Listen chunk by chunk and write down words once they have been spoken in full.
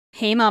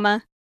Hey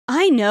mama,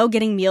 I know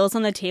getting meals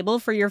on the table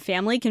for your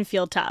family can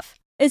feel tough,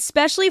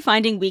 especially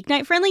finding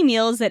weeknight-friendly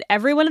meals that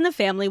everyone in the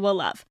family will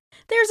love.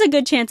 There's a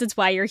good chance it's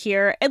why you're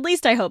here, at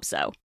least I hope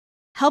so.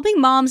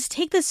 Helping moms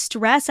take the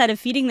stress out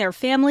of feeding their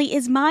family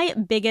is my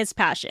biggest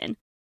passion.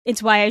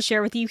 It's why I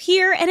share with you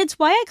here, and it's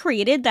why I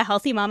created the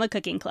Healthy Mama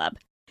Cooking Club.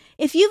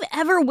 If you've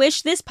ever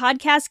wished this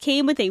podcast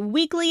came with a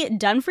weekly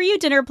done-for-you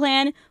dinner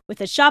plan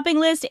with a shopping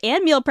list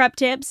and meal prep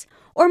tips,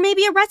 or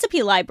maybe a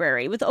recipe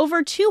library with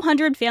over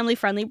 200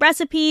 family-friendly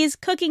recipes,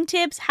 cooking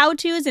tips,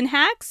 how-tos, and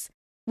hacks,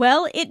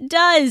 well, it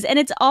does, and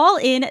it's all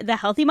in the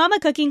Healthy Mama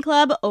Cooking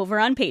Club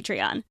over on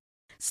Patreon.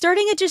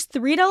 Starting at just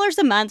 $3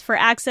 a month for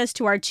access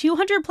to our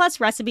 200-plus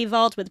recipe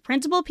vault with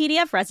printable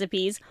PDF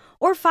recipes,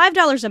 or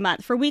 $5 a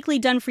month for weekly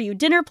done-for-you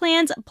dinner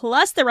plans,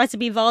 plus the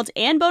recipe vault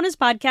and bonus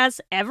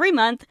podcasts every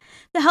month,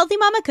 the Healthy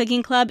Mama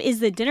Cooking Club is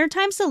the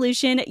dinnertime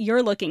solution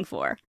you're looking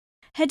for.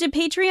 Head to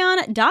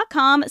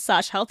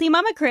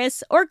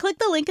patreon.com/healthymamachris or click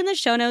the link in the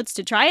show notes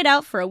to try it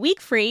out for a week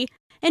free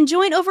and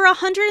join over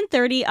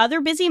 130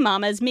 other busy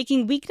mamas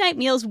making weeknight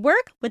meals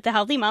work with the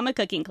Healthy Mama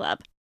Cooking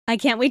Club. I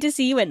can't wait to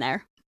see you in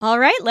there. All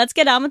right, let's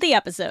get on with the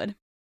episode.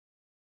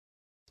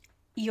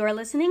 You're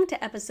listening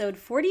to episode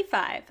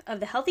 45 of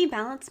the Healthy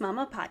Balanced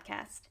Mama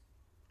podcast.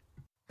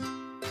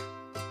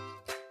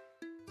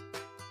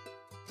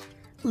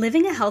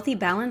 Living a healthy,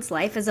 balanced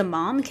life as a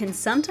mom can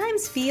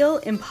sometimes feel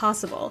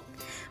impossible.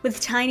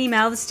 With tiny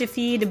mouths to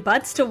feed,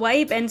 butts to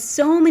wipe, and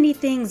so many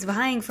things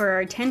vying for our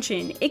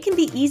attention, it can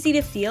be easy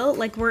to feel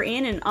like we're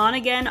in an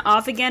on-again,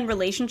 off-again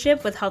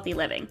relationship with healthy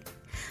living.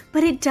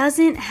 But it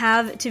doesn't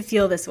have to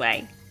feel this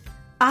way.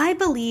 I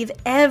believe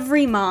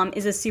every mom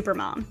is a super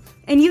mom,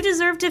 and you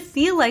deserve to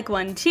feel like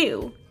one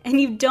too,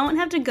 and you don't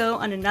have to go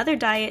on another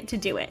diet to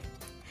do it.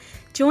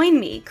 Join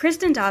me,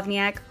 Kristen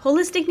Dovniak,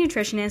 holistic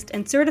nutritionist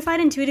and certified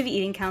intuitive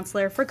eating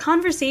counselor, for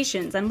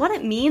conversations on what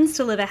it means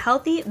to live a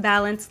healthy,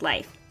 balanced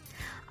life.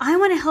 I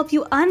want to help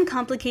you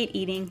uncomplicate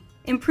eating,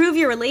 improve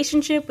your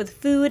relationship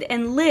with food,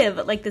 and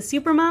live like the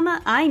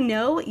supermama I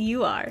know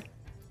you are.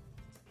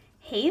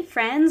 Hey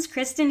friends,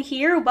 Kristen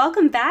here.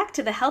 Welcome back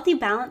to the Healthy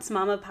Balanced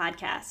Mama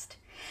podcast.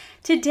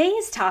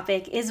 Today's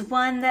topic is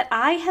one that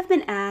I have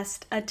been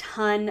asked a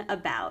ton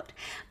about,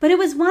 but it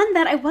was one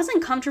that I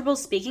wasn't comfortable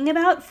speaking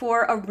about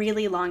for a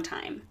really long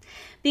time.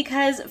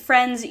 Because,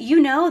 friends, you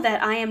know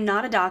that I am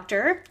not a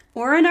doctor,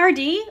 or an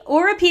RD,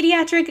 or a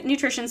pediatric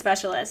nutrition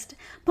specialist.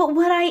 But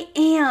what I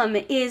am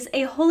is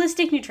a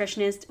holistic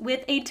nutritionist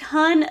with a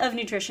ton of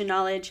nutrition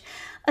knowledge,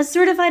 a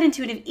certified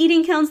intuitive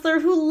eating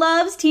counselor who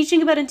loves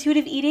teaching about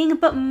intuitive eating,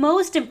 but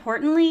most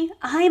importantly,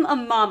 I'm a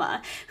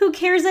mama who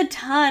cares a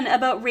ton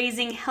about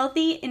raising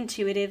healthy,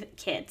 intuitive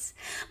kids.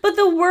 But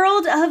the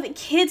world of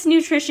kids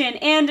nutrition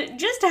and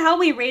just how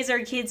we raise our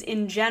kids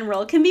in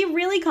general can be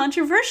really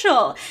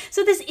controversial.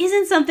 So this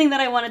isn't something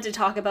that I wanted to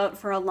talk about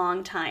for a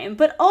long time,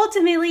 but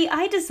ultimately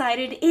I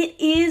decided it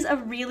is a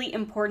really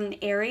important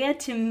area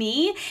to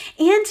me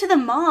and to the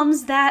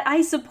moms that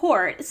I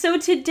support. So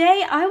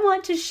today I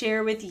want to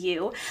share with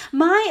you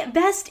my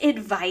best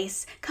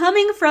advice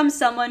coming from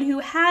someone who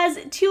has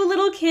 2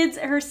 little kids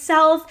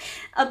herself,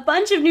 a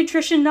bunch of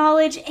nutrition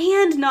knowledge,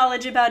 and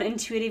knowledge about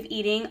intuitive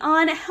eating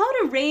on how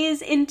to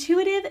raise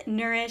intuitive,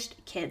 nourished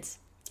kids.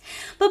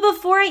 But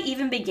before I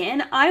even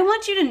begin, I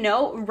want you to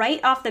know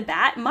right off the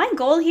bat, my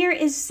goal here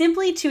is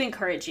simply to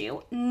encourage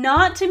you,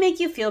 not to make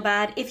you feel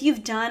bad if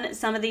you've done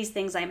some of these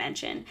things I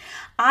mentioned.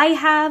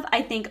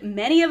 I think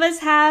many of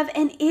us have,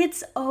 and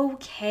it's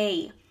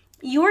okay.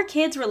 Your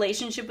kid's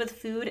relationship with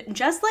food,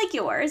 just like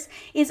yours,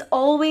 is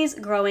always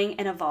growing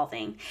and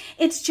evolving.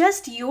 It's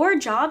just your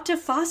job to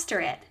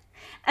foster it.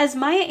 As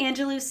Maya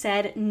Angelou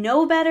said,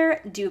 know better,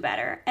 do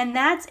better. And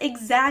that's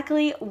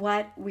exactly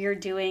what we're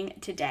doing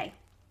today.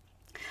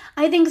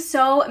 I think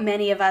so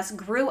many of us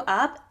grew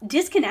up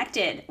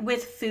disconnected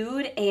with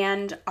food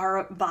and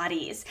our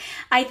bodies.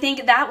 I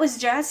think that was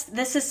just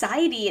the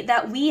society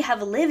that we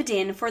have lived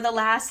in for the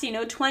last,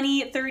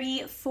 20,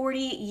 30, 40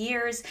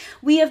 years.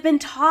 We have been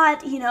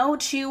taught,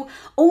 to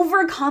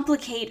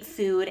overcomplicate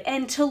food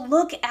and to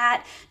look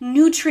at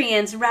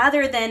nutrients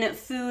rather than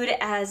food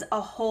as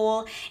a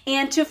whole,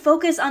 and to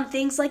focus on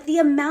things like the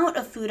amount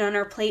of food on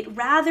our plate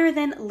rather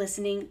than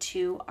listening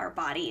to our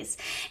bodies.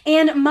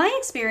 And my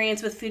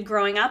experience with food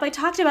growing up, I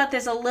talked about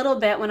this a little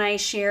bit when I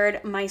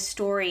shared my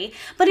story,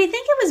 but I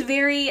think it was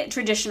very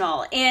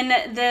traditional in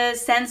the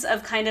sense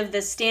of kind of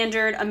the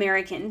standard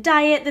American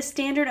diet, the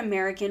standard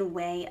American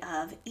way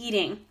of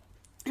eating.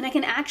 And I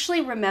can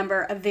actually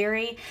remember a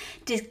very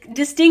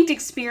distinct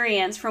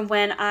experience from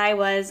when I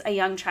was a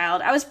young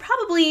child. I was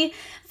probably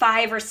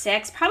 5 or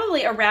 6,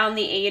 probably around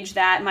the age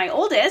that my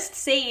oldest,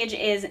 Sage,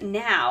 is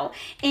now.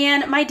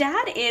 And my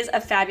dad is a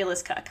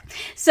fabulous cook.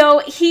 So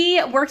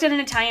he worked at an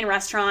Italian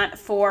restaurant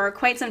for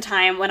quite some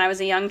time when I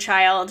was a young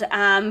child,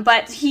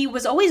 but he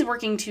was always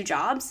working 2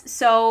 jobs.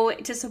 So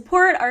to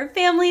support our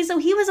family, so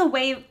he was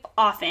away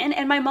often,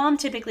 and my mom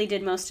typically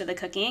did most of the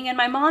cooking, and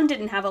my mom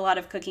didn't have a lot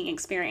of cooking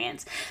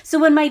experience. So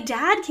when my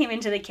dad came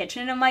into the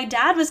kitchen and my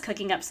dad was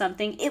cooking up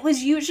something, it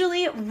was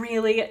usually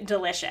really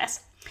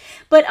delicious.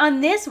 But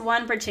on this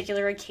one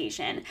particular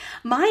occasion,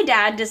 my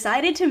dad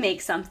decided to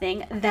make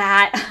something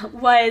that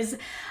was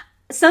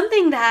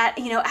something that,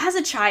 as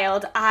a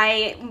child,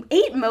 I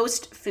ate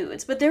most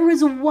foods, but there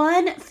was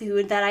one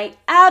food that I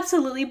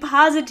absolutely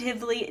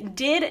positively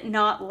did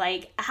not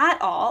like at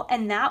all,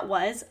 and that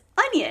was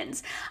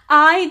onions.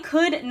 I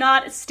could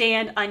not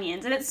stand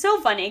onions. And it's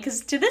so funny because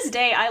to this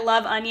day, I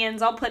love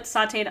onions. I'll put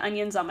sauteed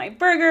onions on my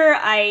burger.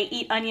 I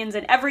eat onions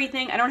in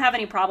everything. I don't have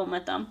any problem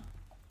with them.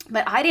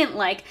 But I didn't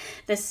like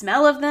the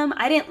smell of them.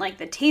 I didn't like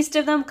the taste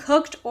of them,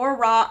 cooked or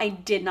raw. I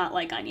did not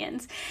like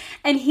onions.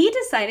 And he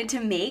decided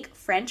to make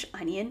French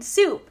onion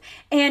soup.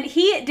 And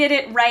he did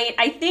it right.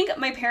 I think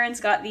my parents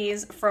got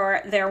these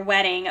for their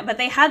wedding, but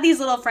they had these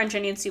little French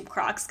onion soup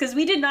crocks because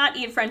we did not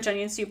eat French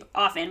onion soup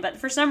often. But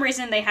for some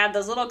reason, they had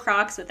those little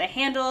crocks with a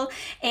handle.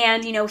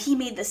 And, he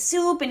made the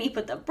soup and he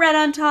put the bread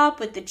on top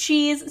with the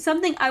cheese,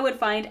 something I would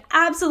find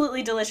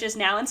absolutely delicious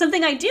now and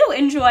something I do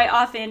enjoy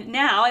often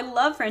now. I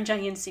love French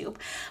onion soup.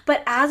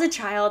 But as a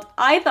child,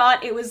 I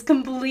thought it was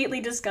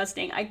completely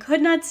disgusting. I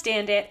could not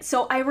stand it.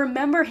 So I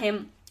remember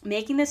him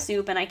making the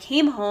soup, and I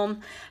came home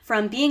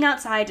from being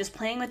outside just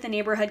playing with the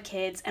neighborhood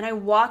kids, and I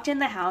walked in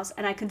the house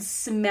and I could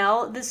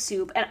smell the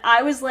soup, and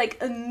I was like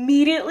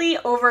immediately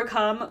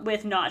overcome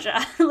with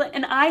nausea.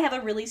 And I have a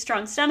really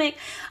strong stomach.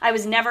 I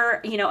was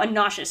never, a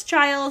nauseous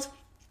child.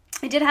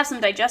 I did have some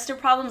digestive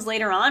problems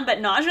later on, but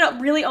nausea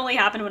really only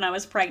happened when I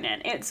was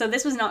pregnant. So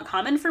this was not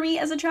common for me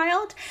as a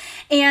child.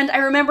 And I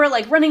remember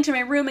running to my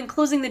room and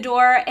closing the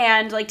door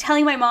and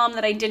telling my mom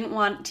that I didn't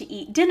want to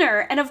eat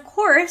dinner. And of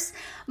course,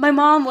 my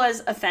mom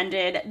was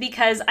offended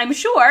because I'm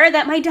sure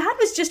that my dad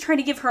was just trying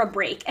to give her a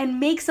break and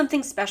make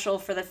something special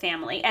for the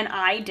family. And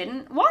I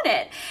didn't want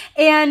it.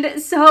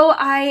 And so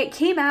I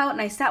came out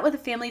and I sat with the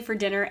family for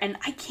dinner, and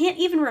I can't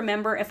even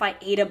remember if I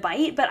ate a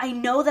bite, but I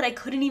know that I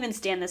couldn't even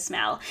stand the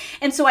smell.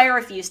 And so I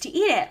refused to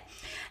eat it.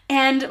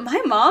 And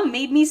my mom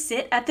made me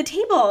sit at the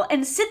table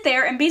and sit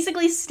there and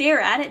basically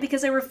stare at it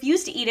because I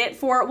refused to eat it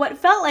for what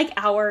felt like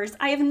hours.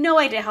 I have no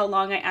idea how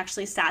long I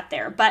actually sat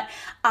there, but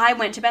I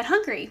went to bed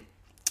hungry.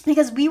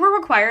 Because we were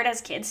required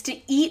as kids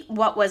to eat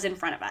what was in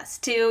front of us,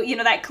 to,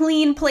 that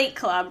clean plate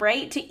club,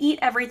 right? To eat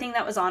everything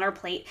that was on our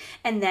plate,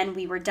 and then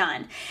we were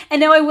done.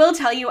 And now I will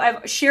tell you,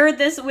 I've shared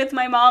this with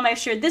my mom. I've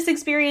shared this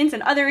experience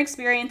and other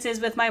experiences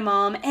with my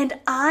mom, and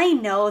I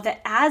know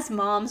that as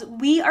moms,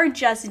 we are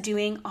just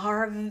doing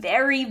our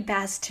very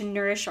best to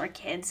nourish our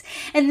kids.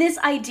 And this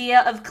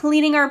idea of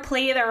cleaning our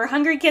plate, there are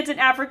hungry kids in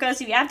Africa,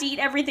 so you have to eat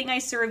everything I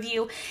serve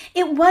you,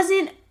 it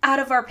wasn't out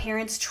of our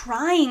parents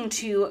trying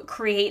to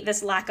create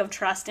this lack of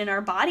trust in our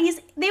bodies.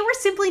 They were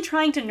simply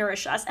trying to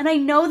nourish us. And I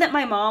know that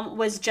my mom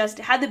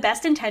had the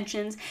best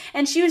intentions,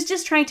 and she was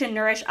just trying to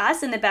nourish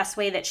us in the best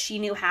way that she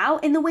knew how,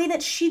 in the way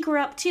that she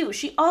grew up too.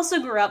 She also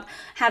grew up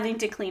having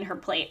to clean her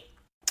plate.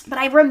 But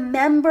I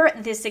remember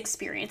this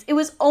experience. It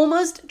was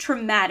almost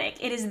traumatic.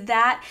 It is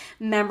that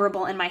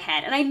memorable in my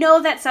head. And I know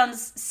that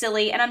sounds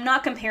silly, and I'm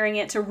not comparing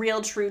it to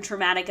real, true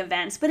traumatic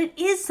events, but it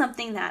is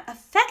something that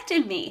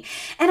affected me.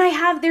 And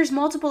there's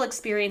multiple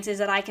experiences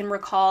that I can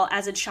recall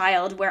as a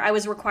child where I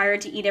was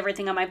required to eat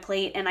everything on my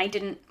plate and I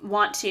didn't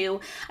want to.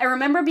 I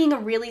remember being a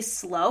really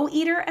slow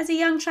eater as a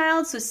young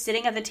child, so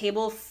sitting at the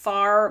table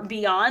far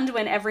beyond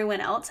when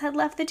everyone else had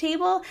left the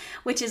table,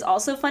 which is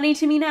also funny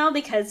to me now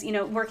because,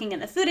 working in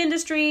the food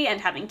industry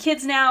and having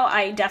kids now,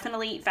 I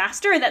definitely eat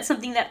faster. That's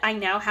something that I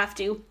now have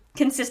to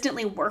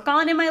consistently work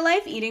on in my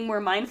life, eating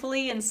more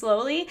mindfully and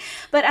slowly.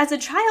 But as a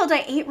child,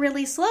 I ate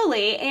really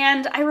slowly,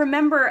 and I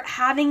remember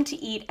having to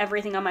eat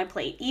everything on my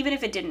plate, even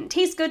if it didn't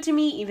taste good to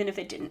me, even if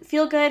it didn't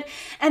feel good.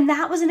 And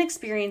that was an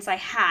experience I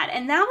had.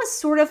 And that was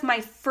sort of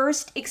my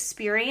first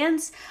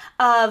experience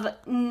of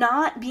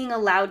not being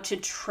allowed to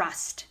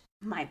trust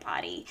my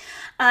body.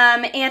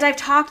 And I've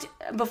talked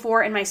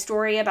before in my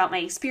story about my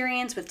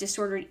experience with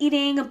disordered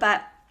eating,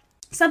 but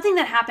something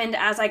that happened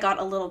as I got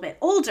a little bit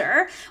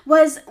older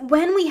was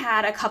when we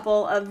had a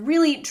couple of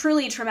really,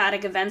 truly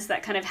traumatic events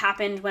that kind of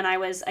happened when I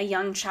was a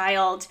young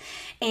child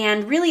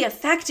and really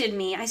affected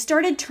me. I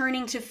started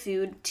turning to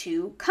food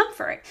to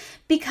comfort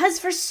because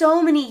for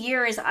so many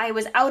years I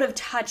was out of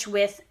touch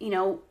with,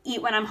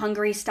 eat when I'm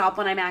hungry, stop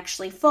when I'm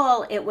actually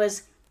full. It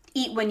was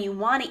eat when you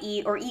want to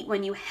eat or eat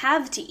when you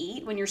have to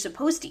eat, when you're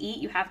supposed to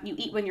eat. You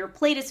eat when your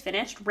plate is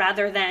finished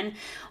rather than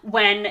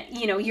when,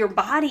 your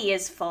body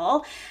is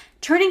full.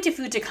 Turning to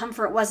food to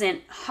comfort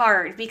wasn't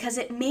hard because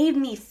it made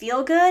me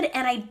feel good,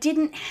 and I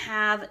didn't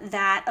have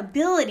that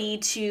ability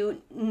to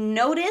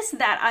notice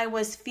that I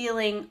was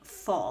feeling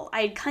full.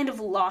 I had kind of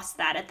lost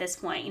that at this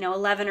point,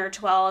 11 or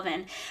 12,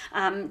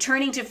 and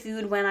turning to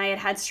food when I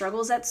had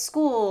struggles at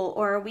school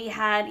or we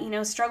had,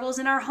 struggles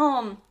in our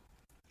home.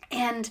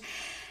 And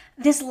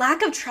this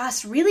lack of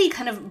trust really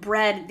kind of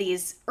bred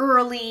these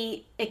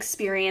early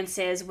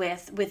experiences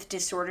with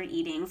disordered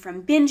eating,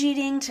 from binge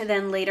eating to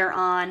then later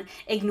on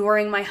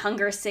ignoring my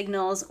hunger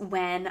signals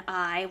when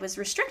I was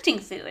restricting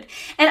food.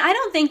 And I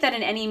don't think that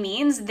in any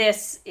means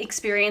this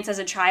experience as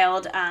a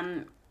child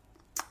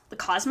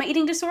cause my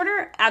eating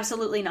disorder?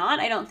 Absolutely not.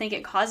 I don't think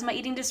it caused my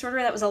eating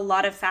disorder. That was a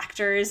lot of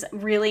factors,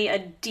 really a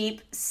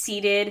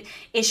deep-seated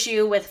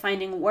issue with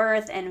finding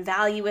worth and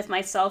value with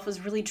myself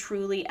was really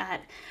truly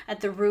at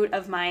the root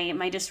of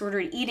my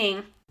disordered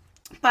eating.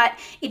 But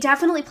it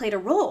definitely played a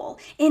role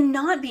in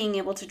not being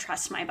able to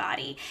trust my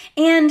body.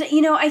 And,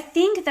 I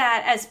think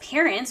that as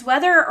parents,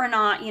 whether or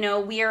not,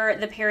 we're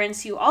the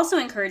parents who also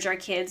encourage our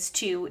kids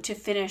to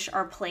finish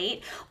our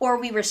plate, or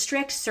we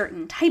restrict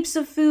certain types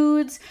of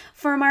foods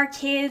from our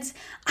kids,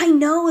 I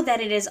know that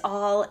it is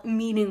all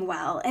meaning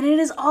well. And it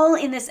is all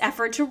in this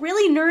effort to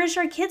really nourish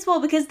our kids well,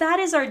 because that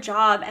is our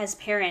job as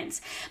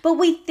parents. But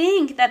we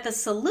think that the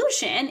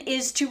solution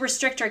is to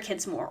restrict our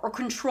kids more or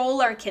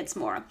control our kids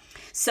more,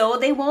 so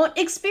they won't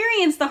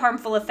experience the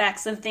harmful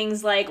effects of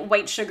things like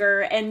white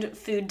sugar and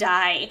food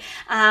dye,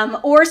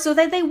 or so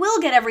that they will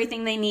get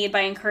everything they need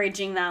by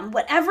encouraging them.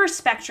 Whatever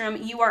spectrum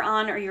you are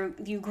on or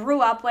you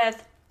grew up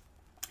with,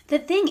 the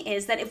thing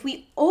is that if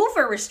we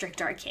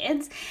over-restrict our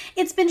kids,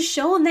 it's been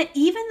shown that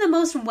even the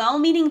most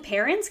well-meaning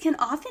parents can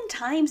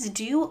oftentimes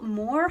do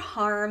more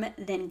harm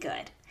than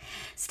good.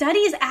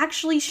 Studies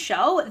actually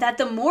show that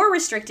the more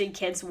restricted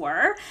kids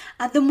were,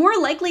 the more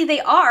likely they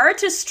are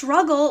to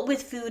struggle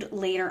with food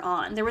later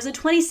on. There was a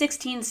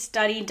 2016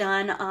 study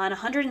done on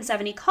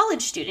 170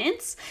 college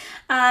students,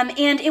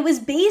 and it was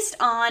based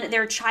on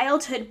their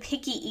childhood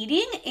picky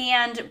eating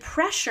and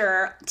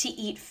pressure to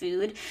eat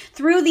food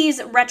through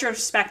these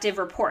retrospective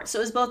reports. So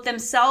it was both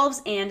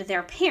themselves and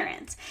their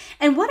parents.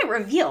 And what it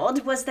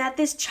revealed was that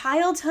this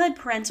childhood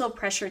parental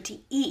pressure to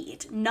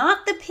eat,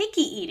 not the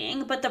picky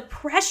eating, but the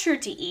pressure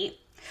to eat,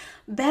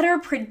 better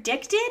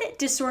predicted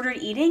disordered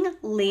eating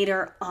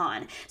later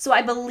on. So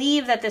I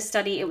believe that this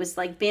study, it was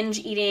like binge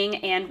eating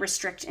and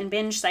restrict and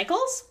binge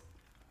cycles.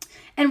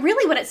 And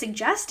really what it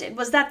suggested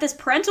was that this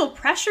parental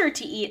pressure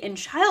to eat in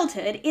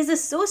childhood is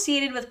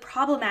associated with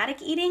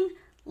problematic eating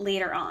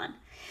later on.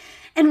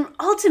 And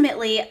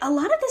ultimately, a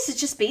lot of this is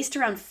just based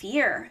around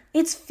fear.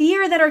 It's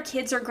fear that our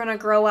kids are going to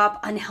grow up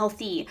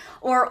unhealthy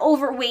or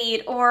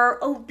overweight or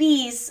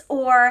obese,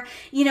 or,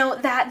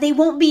 that they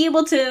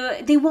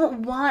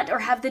won't want or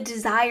have the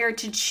desire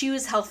to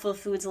choose healthful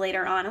foods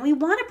later on. And we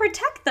want to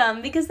protect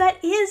them because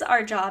that is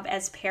our job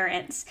as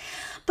parents.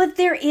 But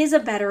there is a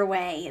better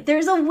way.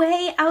 There's a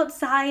way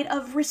outside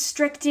of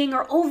restricting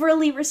or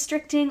overly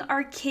restricting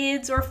our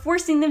kids or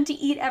forcing them to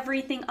eat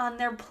everything on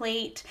their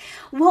plate.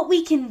 What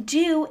we can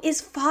do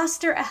is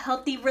foster a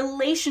healthy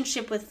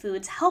relationship with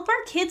foods, help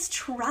our kids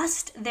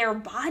trust their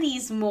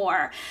bodies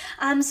more,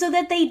 so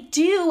that they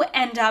do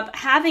end up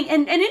having,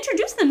 and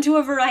introduce them to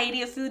a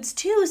variety of foods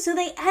too, so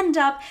they end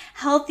up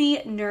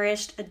healthy,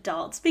 nourished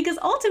adults. Because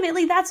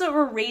ultimately that's what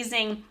we're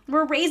raising.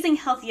 We're raising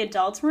healthy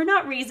adults. We're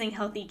not raising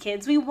healthy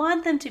kids. We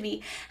want them to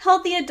be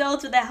healthy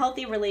adults with a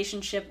healthy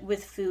relationship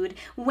with food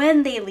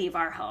when they leave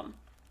our home.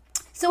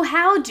 So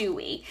how do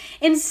we,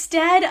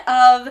 instead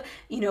of,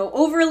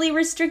 overly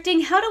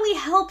restricting, how do we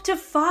help to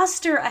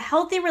foster a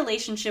healthy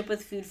relationship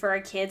with food for our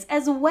kids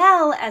as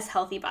well as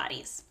healthy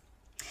bodies?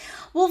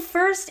 Well,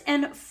 first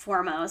and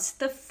foremost,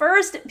 the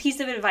first piece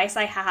of advice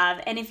I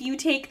have, and if you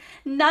take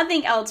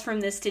nothing else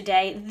from this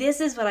today, this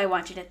is what I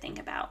want you to think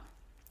about.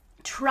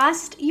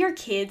 Trust your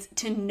kids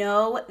to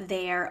know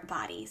their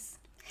bodies.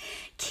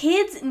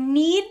 Kids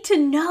need to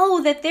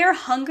know that their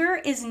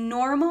hunger is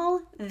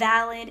normal,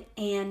 valid,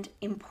 and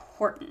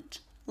important.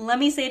 Let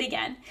me say it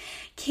again.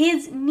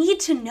 Kids need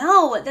to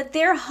know that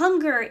their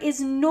hunger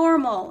is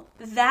normal,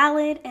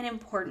 valid, and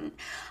important.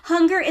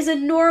 Hunger is a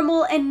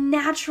normal and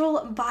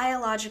natural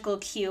biological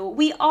cue.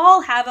 We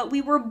all have it.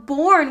 We were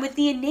born with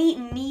the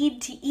innate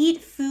need to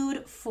eat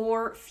food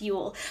for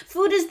fuel.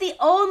 Food is the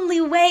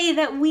only way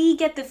that we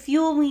get the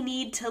fuel we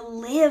need to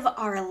live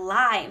our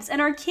lives.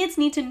 And our kids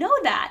need to know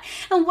that.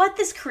 And what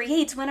this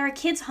creates when our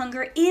kids'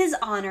 hunger is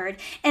honored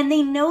and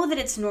they know that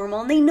it's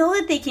normal and they know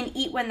that they can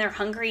eat when they're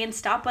hungry and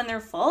stop when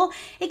they're full,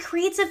 it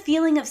creates a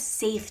feeling of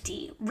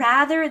safety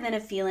rather than a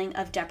feeling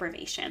of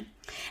deprivation.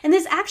 And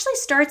this actually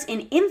starts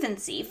in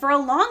infancy. For a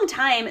long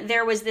time,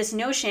 there was this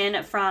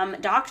notion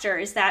from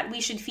doctors that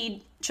we should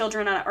feed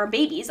children or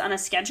babies on a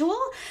schedule,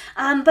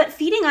 but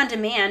feeding on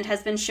demand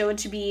has been shown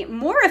to be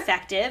more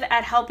effective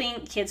at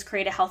helping kids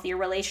create a healthier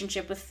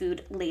relationship with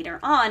food later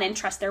on and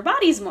trust their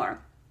bodies more.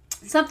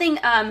 Something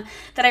that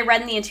I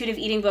read in the Intuitive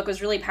Eating book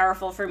was really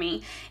powerful for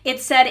me. It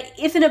said,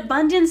 if an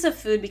abundance of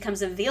food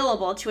becomes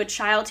available to a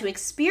child who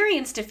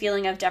experienced a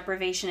feeling of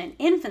deprivation in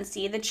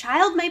infancy, the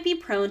child might be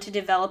prone to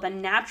develop a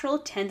natural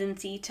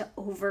tendency to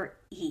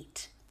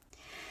overeat.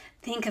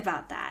 Think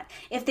about that.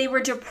 If they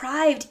were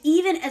deprived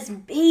even as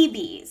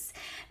babies,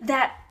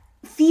 that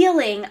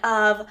feeling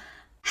of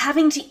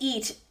having to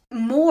eat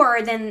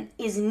more than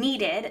is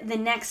needed the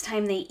next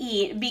time they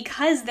eat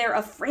because they're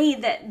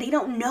afraid that they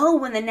don't know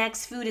when the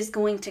next food is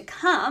going to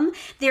come,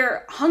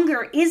 their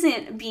hunger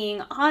isn't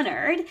being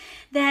honored,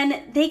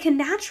 then they can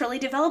naturally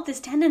develop this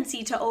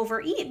tendency to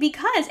overeat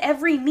because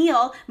every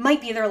meal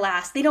might be their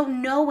last. They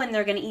don't know when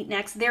they're going to eat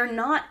next. They're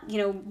not,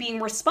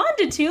 being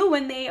responded to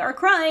when they are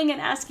crying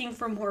and asking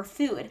for more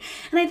food.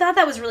 And I thought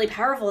that was really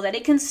powerful, that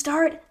it can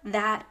start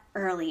that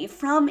early,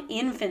 from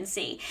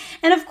infancy.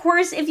 And of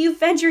course, if you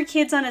fed your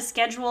kids on a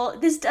schedule,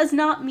 this does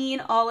not mean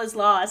all is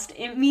lost.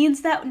 It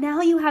means that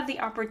now you have the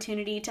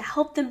opportunity to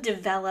help them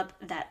develop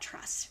that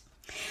trust.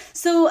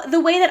 So the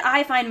way that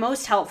I find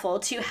most helpful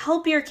to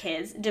help your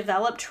kids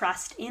develop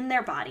trust in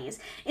their bodies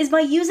is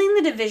by using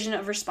the division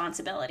of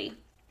responsibility.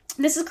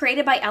 This is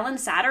created by Ellen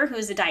Satter, who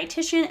is a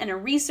dietitian and a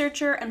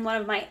researcher and one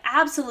of my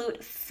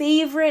absolute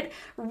favorite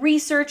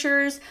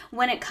researchers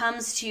when it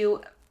comes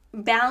to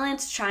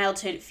balanced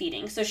childhood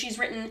feeding. So she's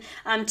written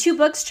 2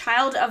 books,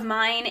 Child of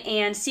Mine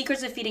and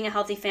Secrets of Feeding a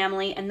Healthy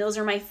Family, and those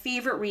are my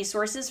favorite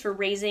resources for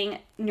raising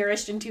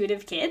nourished,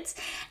 intuitive kids.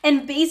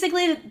 And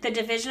basically, the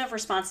division of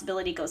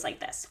responsibility goes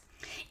like this.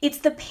 It's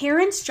the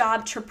parent's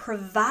job to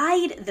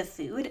provide the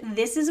food.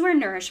 This is where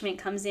nourishment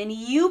comes in.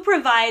 You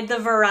provide the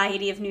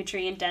variety of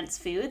nutrient-dense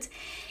foods.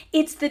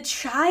 It's the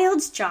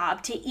child's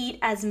job to eat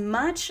as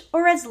much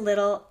or as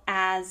little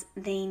as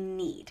they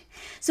need.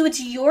 So it's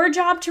your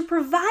job to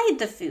provide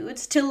the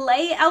foods, to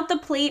lay out the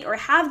plate or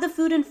have the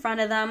food in front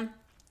of them.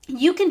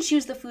 You can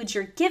choose the foods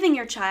you're giving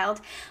your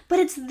child, but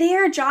it's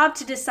their job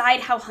to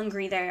decide how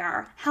hungry they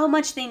are, how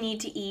much they need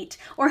to eat,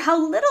 or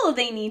how little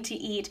they need to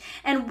eat,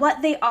 and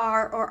what they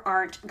are or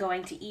aren't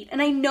going to eat.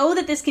 And I know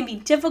that this can be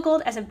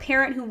difficult as a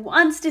parent who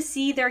wants to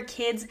see their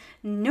kids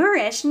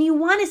nourished, and you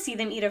want to see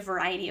them eat a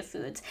variety of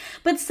foods.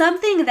 But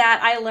something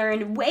that I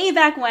learned way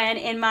back when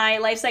in my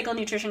life cycle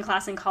nutrition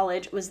class in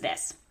college was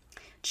this.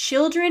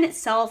 Children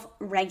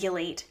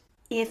self-regulate.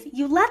 If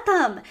you let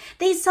them,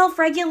 they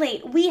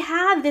self-regulate. We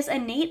have this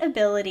innate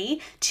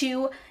ability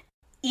to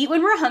eat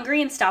when we're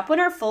hungry and stop when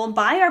we're full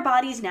by our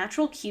body's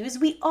natural cues.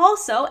 We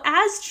also,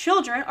 as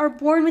children, are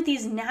born with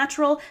these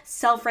natural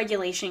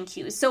self-regulation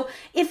cues. So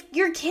if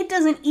your kid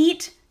doesn't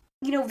eat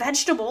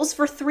vegetables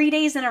for 3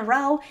 days in a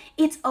row,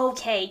 it's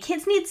okay.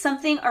 Kids need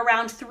something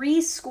around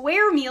 3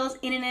 square meals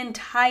in an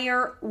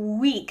entire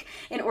week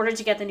in order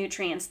to get the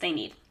nutrients they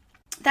need.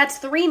 That's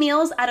 3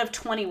 meals out of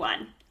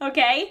 21.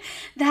 Okay,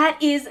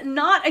 that is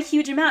not a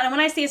huge amount. And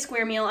when I say a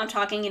square meal, I'm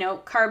talking,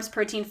 carbs,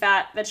 protein,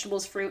 fat,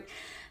 vegetables, fruit.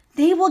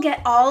 They will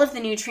get all of the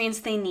nutrients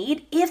they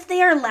need if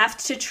they are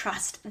left to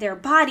trust their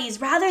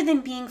bodies rather than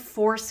being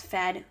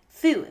force-fed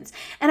foods.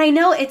 And I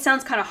know it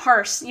sounds kind of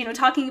harsh,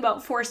 talking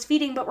about force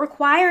feeding, but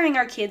requiring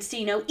our kids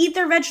to, eat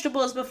their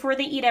vegetables before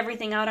they eat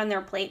everything out on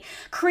their plate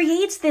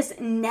creates this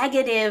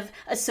negative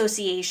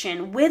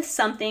association with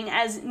something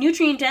as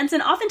nutrient dense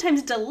and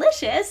oftentimes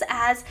delicious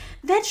as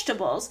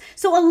vegetables.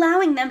 So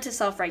allowing them to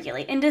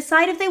self-regulate and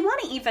decide if they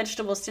want to eat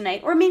vegetables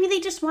tonight, or maybe they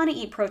just want to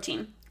eat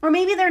protein. Or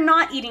maybe they're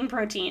not eating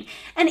protein.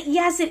 And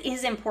yes, it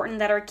is important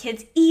that our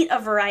kids eat a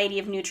variety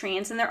of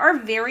nutrients. And there are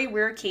very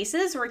rare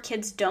cases where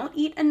kids don't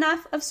eat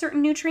enough of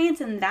certain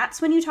nutrients. And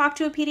that's when you talk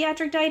to a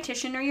pediatric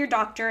dietitian or your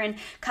doctor and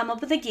come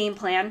up with a game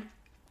plan.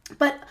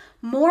 But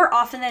more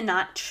often than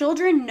not,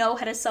 children know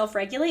how to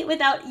self-regulate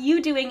without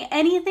you doing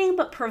anything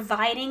but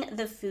providing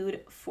the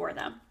food for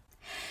them.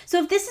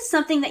 So if this is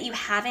something that you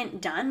haven't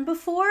done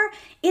before,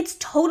 it's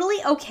totally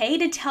okay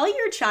to tell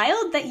your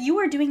child that you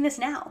are doing this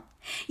now.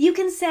 You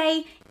can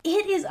say,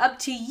 it is up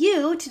to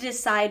you to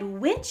decide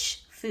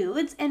which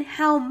foods and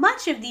how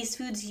much of these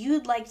foods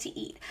you'd like to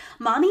eat.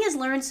 Mommy has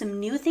learned some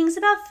new things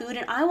about food,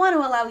 and I want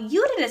to allow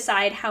you to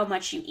decide how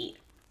much you eat.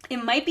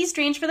 It might be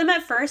strange for them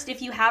at first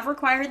if you have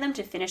required them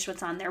to finish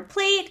what's on their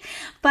plate,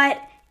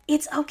 but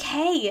it's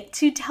okay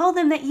to tell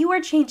them that you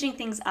are changing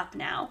things up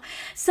now.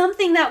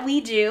 Something that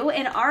we do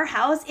in our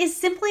house is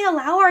simply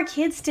allow our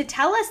kids to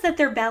tell us that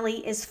their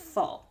belly is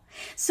full.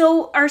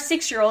 So our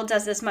 6-year-old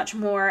does this much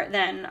more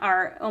than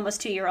our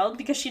almost 2-year-old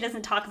because she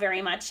doesn't talk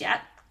very much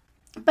yet.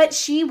 But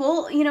she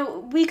will,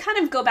 we kind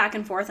of go back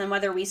and forth on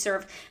whether we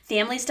serve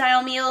family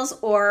style meals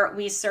or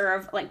we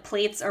serve like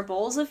plates or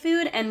bowls of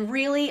food. And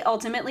really,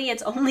 ultimately,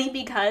 it's only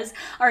because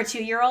our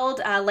 2-year-old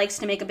likes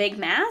to make a big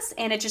mess,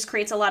 and it just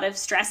creates a lot of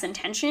stress and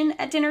tension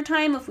at dinner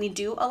time if we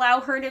do allow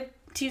her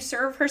to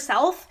serve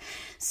herself.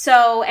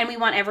 So, and we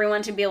want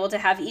everyone to be able to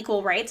have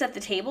equal rights at the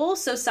table.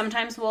 So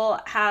sometimes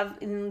we'll have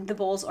the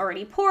bowls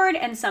already poured,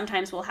 and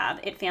sometimes we'll have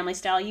it family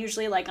style.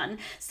 Usually like on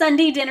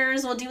Sunday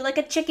dinners, we'll do like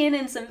a chicken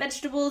and some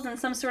vegetables and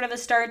some sort of a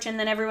starch, and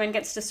then everyone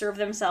gets to serve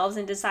themselves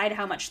and decide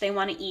how much they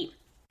want to eat.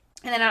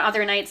 And then on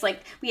other nights,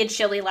 like we had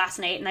chili last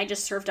night and I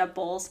just served up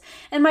bowls.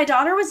 And my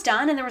daughter was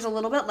done and there was a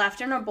little bit left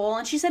in her bowl,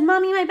 and she said,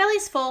 "Mommy, my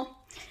belly's full."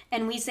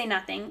 And we say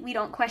nothing. We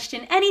don't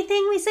question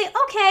anything. We say,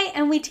 okay,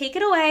 and we take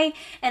it away,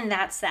 and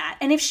that's that.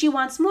 And if she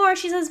wants more,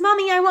 she says,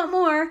 "Mommy, I want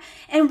more."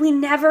 And we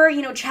never,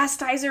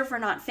 chastise her for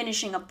not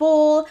finishing a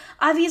bowl.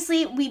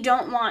 Obviously, we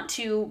don't want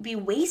to be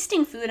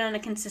wasting food on a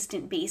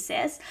consistent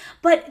basis,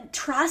 but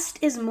trust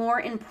is more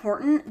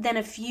important than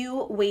a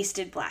few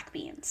wasted black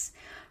beans.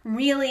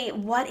 Really,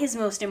 what is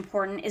most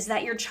important is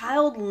that your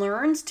child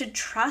learns to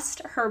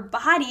trust her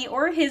body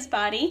or his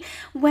body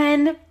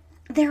when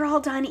they're all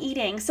done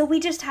eating. So we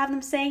just have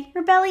them say,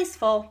 "Your belly's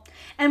full."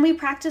 And we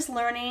practice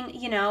learning,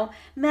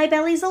 my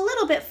belly's a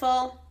little bit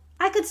full,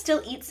 I could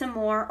still eat some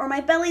more, or my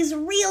belly's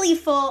really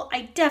full,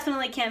 I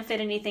definitely can't fit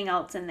anything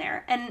else in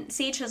there. And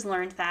Sage has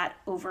learned that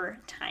over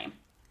time.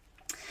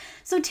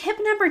 So tip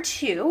number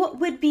 2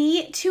 would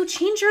be to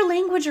change your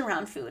language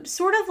around food.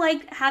 Sort of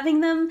like having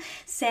them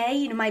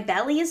say, my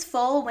belly is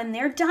full when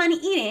they're done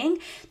eating.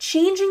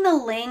 Changing the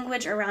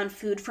language around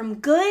food from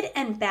good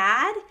and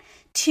bad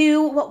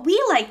to what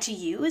we like to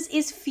use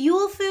is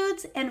fuel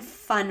foods and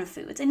fun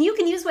foods. And you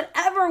can use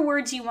whatever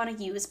words you want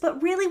to use,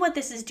 but really what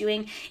this is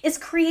doing is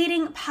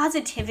creating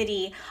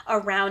positivity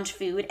around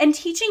food and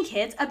teaching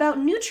kids about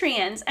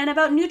nutrients and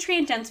about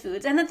nutrient-dense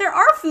foods, and that there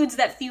are foods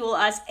that fuel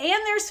us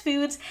and there's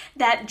foods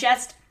that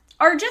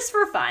are just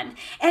for fun,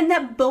 and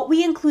that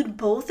we include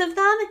both of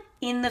them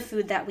in the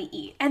food that we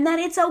eat, and that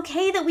it's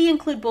okay that we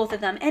include both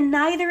of them, and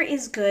neither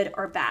is good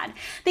or bad.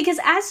 Because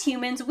as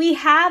humans, we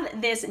have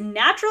this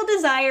natural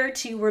desire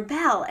to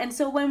rebel, and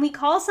so when we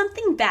call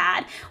something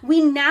bad,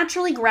 we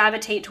naturally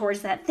gravitate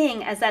towards that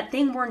thing as that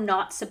thing we're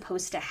not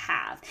supposed to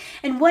have.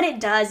 And what it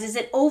does is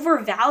it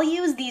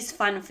overvalues these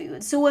fun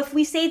foods. So if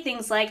we say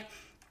things like,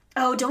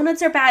 oh,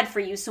 donuts are bad for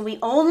you, so we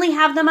only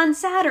have them on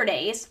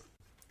Saturdays,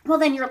 well,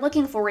 then you're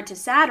looking forward to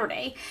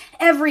Saturday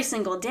every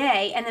single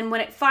day, and then when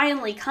it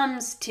finally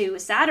comes to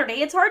Saturday,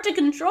 it's hard to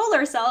control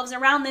ourselves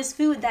around this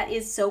food that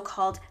is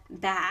so-called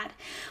bad.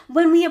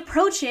 When we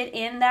approach it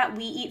in that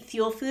we eat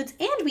fuel foods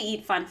and we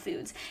eat fun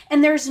foods,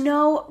 and there's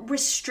no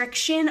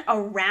restriction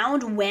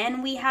around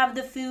when we have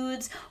the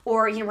foods,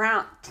 or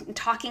around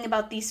talking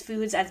about these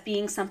foods as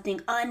being something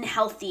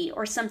unhealthy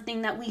or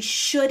something that we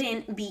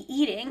shouldn't be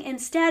eating.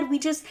 Instead, we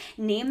just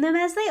name them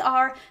as they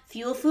are.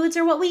 Fuel foods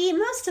are what we eat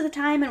most of the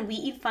time, and we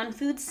eat fun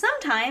foods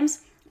sometimes.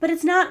 But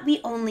it's not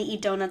we only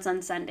eat donuts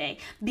on Sunday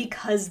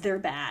because they're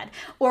bad,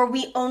 or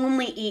we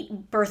only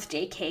eat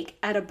birthday cake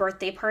at a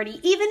birthday party.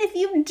 Even if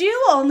you do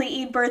only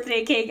eat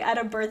birthday cake at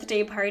a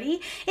birthday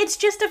party, it's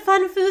just a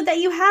fun food that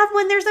you have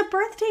when there's a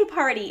birthday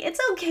party. It's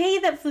okay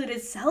that food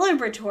is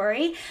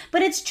celebratory,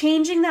 but it's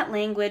changing that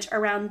language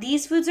around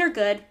these foods are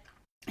good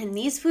and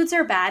these foods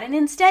are bad, and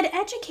instead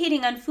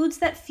educating on foods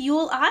that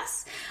fuel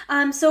us.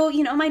 So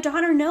my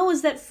daughter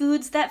knows that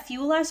foods that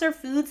fuel us are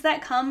foods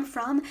that come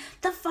from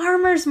the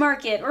farmer's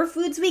market or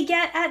foods we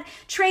get at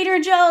Trader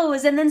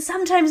Joe's. And then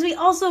sometimes we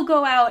also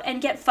go out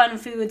and get fun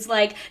foods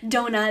like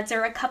donuts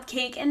or a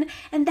cupcake,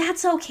 and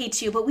that's okay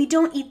too, but we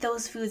don't eat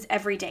those foods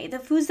every day. The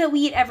foods that we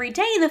eat every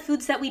day and the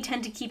foods that we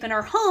tend to keep in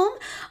our home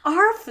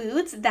are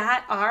foods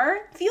that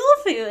are fuel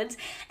foods.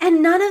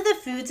 And none of the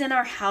foods in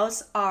our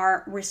house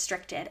are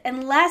restricted.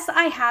 Unless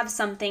I have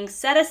something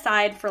set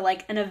aside for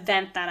like an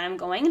event that I'm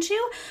going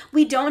to,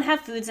 we don't have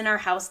foods in our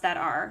house that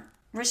are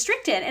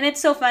restricted. And it's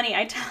so funny.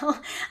 I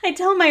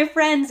tell my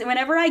friends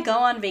whenever I go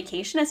on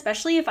vacation,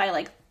 especially if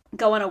I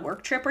go on a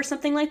work trip or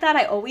something like that,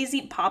 I always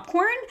eat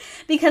popcorn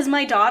because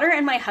my daughter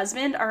and my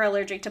husband are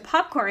allergic to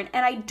popcorn,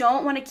 and I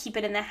don't want to keep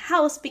it in the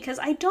house because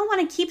I don't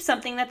want to keep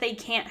something that they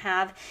can't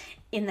have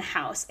in the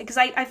house, because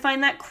I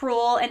find that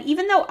cruel. And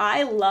even though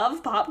I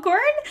love popcorn,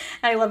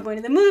 I love going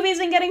to the movies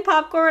and getting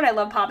popcorn, I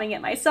love popping it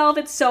myself,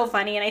 it's so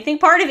funny, and I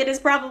think part of it is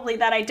probably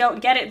that I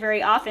don't get it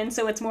very often,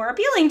 so it's more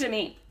appealing to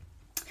me.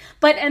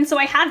 And so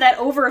I have that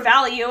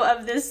overvalue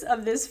of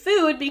this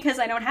food because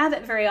I don't have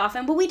it very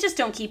often, but we just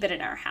don't keep it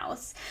in our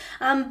house.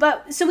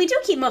 So we do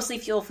keep mostly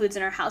fuel foods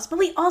in our house, but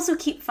we also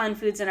keep fun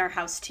foods in our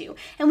house too.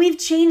 And we've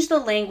changed the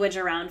language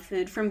around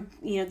food from,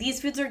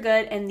 these foods are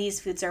good and these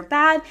foods are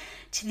bad,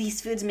 to these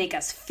foods make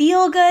us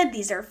feel good.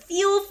 These are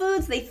fuel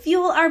foods. They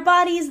fuel our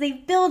bodies. They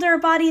build our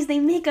bodies.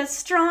 They make us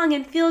strong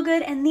and feel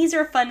good. And these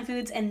are fun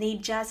foods and they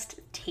just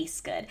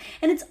taste good.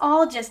 And it's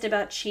all just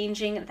about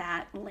changing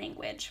that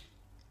language.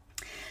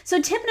 So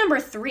tip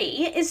number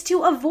 3 is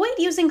to avoid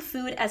using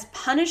food as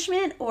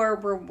punishment or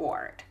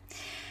reward.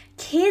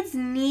 Kids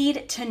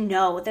need to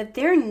know that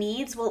their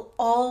needs will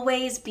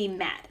always be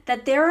met,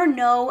 that there are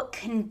no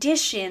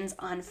conditions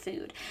on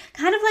food.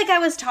 Kind of like I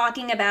was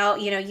talking about,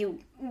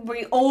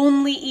 we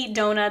only eat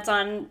donuts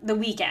on the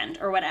weekend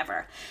or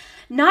whatever.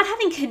 Not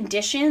having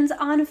conditions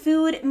on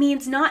food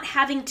means not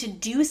having to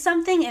do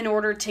something in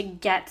order to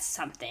get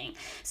something.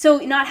 So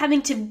not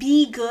having to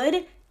be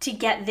good to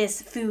get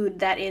this food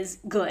that is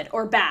good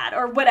or bad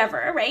or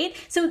whatever, right?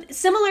 So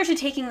similar to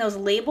taking those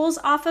labels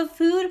off of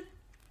food,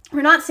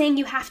 we're not saying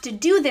you have to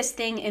do this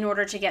thing in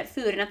order to get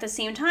food. And at the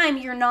same time,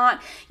 you're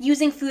not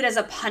using food as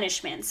a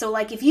punishment. So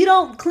like if you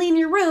don't clean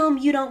your room,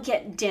 you don't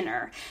get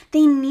dinner.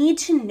 They need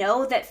to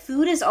know that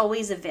food is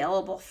always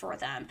available for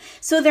them.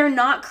 So they're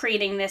not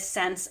creating this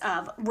sense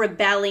of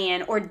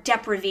rebellion or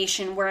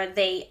deprivation where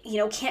they,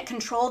 can't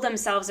control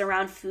themselves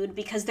around food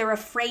because they're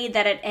afraid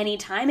that at any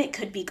time it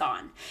could be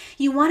gone.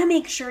 You want to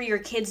make sure your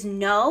kids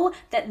know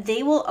that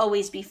they will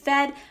always be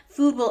fed,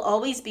 food will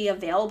always be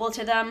available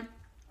to them.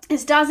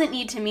 This doesn't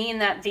need to mean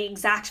that the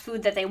exact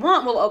food that they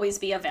want will always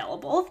be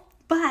available,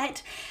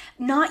 but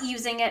not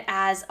using it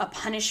as a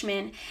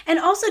punishment, and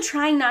also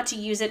trying not to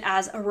use it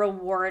as a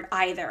reward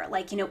either.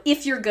 Like,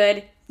 if you're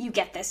good,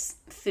 this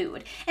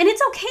food. And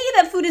it's okay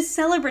that food is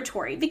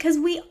celebratory because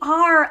we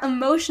are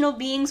emotional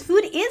beings.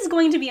 Food is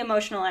going to be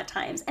emotional at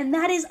times, and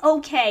that is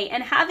okay.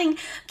 And having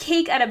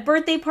cake at a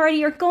birthday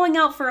party or going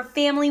out for a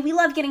family, we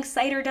love getting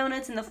cider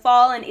donuts in the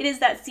fall, and it is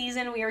that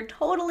season. We are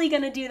totally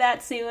going to do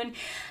that soon.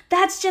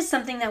 That's just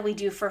something that we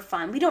do for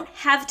fun. We don't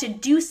have to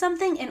do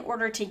something in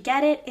order to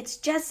get it. It's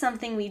just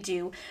something we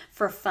do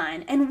for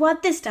fun. And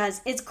what this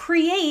does is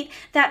create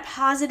that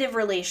positive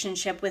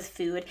relationship with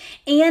food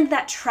and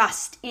that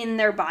trust in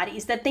their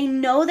bodies, that they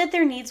know that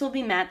their needs will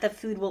be met, that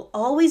food will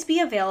always be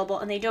available,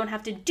 and they don't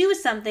have to do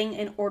something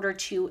in order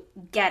to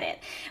get it,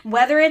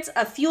 whether it's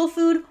a fuel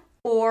food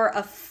or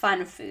a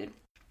fun food.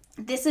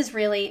 This is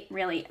really,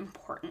 really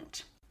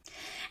important.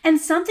 And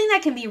something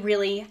that can be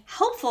really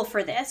helpful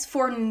for this,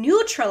 for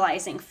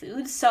neutralizing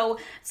foods, so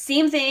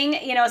same thing,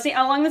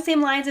 along the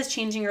same lines as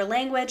changing your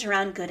language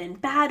around good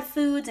and bad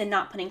foods and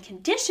not putting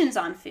conditions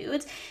on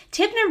foods,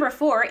 tip number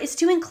 4 is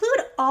to include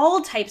all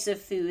types of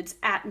foods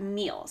at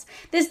meals.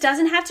 This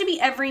doesn't have to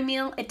be every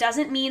meal. It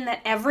doesn't mean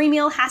that every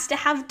meal has to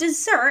have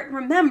dessert.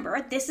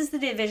 Remember, this is the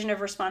division of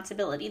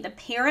responsibility. The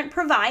parent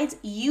provides,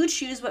 you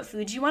choose what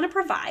foods you want to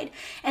provide,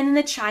 and then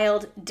the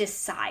child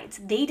decides.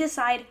 They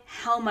decide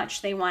how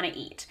much they want to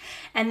eat.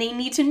 And they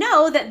need to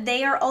know that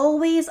they are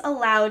always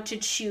allowed to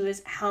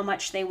choose how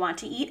much they want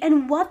to eat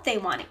and what they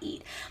want to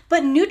eat.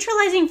 But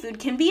neutralizing food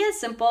can be as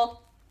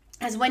simple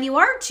as, when you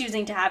are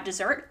choosing to have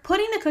dessert,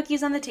 putting the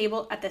cookies on the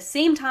table at the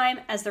same time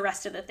as the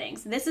rest of the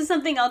things. This is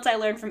something else I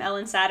learned from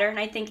Ellen Satter, and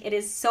I think it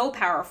is so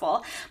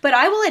powerful. But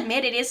I will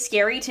admit it is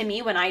scary to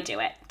me when I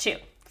do it too.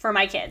 For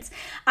my kids.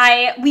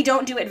 We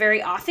don't do it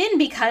very often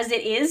because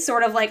it is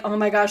sort of like, oh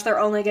my gosh, they're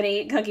only going to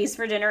eat cookies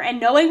for dinner. And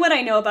knowing what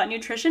I know about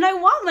nutrition, I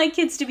want my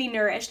kids to be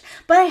nourished.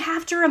 But I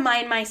have to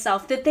remind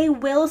myself that they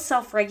will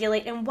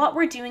self-regulate, and what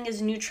we're doing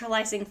is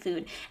neutralizing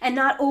food and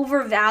not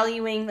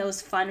overvaluing those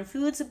fun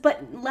foods,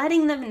 but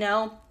letting them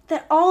know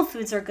that all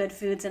foods are good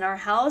foods in our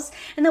house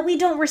and that we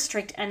don't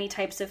restrict any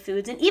types of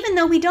foods. And even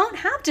though we don't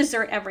have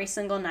dessert every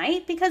single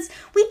night because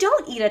we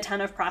don't eat a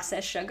ton of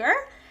processed sugar,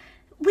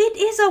 it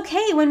is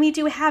okay when we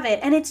do have it,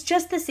 and it's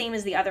just the same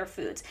as the other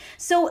foods.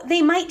 So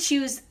they might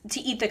choose to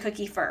eat the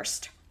cookie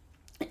first.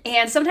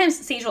 And sometimes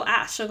Sage will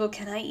ask, she'll go,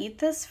 can I eat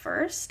this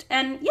first?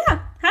 And yeah,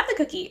 have the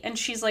cookie. And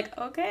she's like,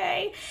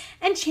 okay.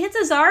 And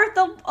chances are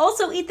they'll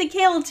also eat the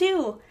kale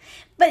too.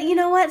 But you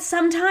know what?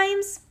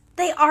 Sometimes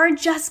they are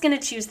just going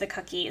to choose the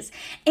cookies.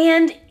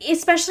 And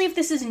especially if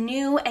this is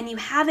new and you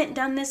haven't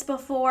done this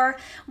before,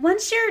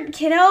 once your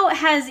kiddo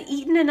has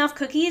eaten enough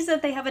cookies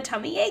that they have a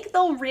tummy ache,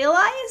 they'll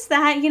realize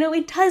that,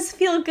 it does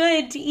feel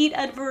good to eat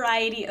a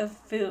variety of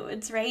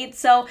foods, right?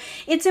 So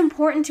it's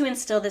important to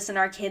instill this in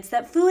our kids,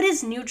 that food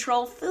is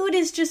neutral. Food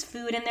is just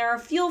food, and there are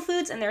fuel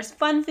foods and there's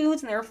fun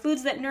foods and there are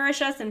foods that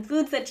nourish us and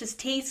foods that just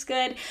taste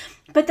good,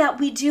 but that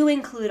we do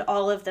include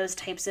all of those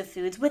types of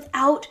foods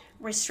without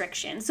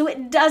restriction. So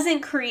it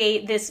doesn't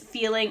create this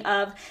feeling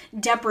of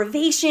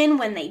deprivation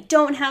when they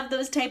don't have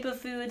those type of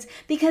foods,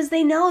 because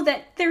they know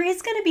that there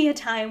is going to be a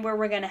time where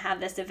we're going to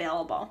have this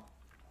available.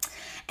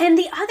 And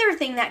the other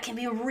thing that can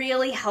be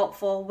really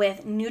helpful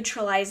with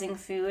neutralizing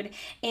food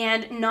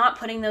and not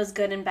putting those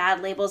good and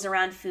bad labels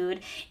around food,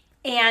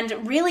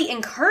 and really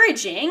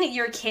encouraging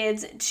your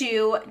kids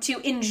to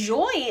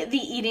enjoy the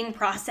eating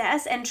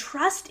process and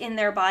trust in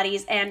their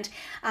bodies and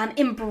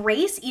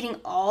embrace eating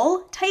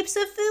all types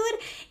of food,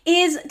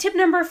 is tip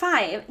number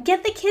 5.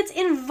 Get the kids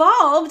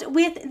involved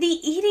with the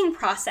eating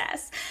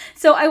process.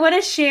 So I want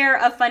to share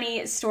a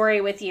funny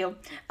story with you.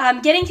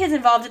 Getting kids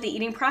involved with the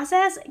eating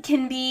process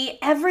can be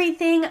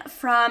everything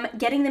from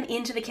getting them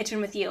into the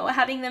kitchen with you,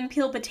 having them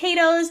peel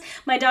potatoes.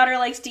 My daughter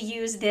likes to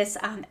use this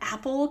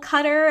apple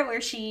cutter where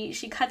she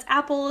cuts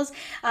apples.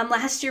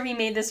 Last year we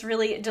made this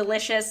really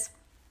delicious,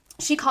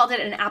 she called it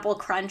an apple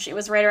crunch. It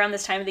was right around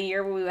this time of the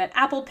year where we went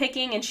apple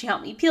picking, and she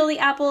helped me peel the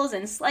apples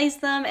and slice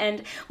them,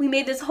 and we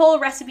made this whole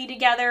recipe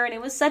together, and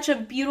it was such a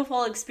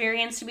beautiful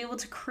experience to be able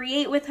to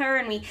create with her,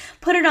 and we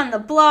put it on the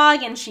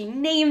blog, and she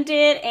named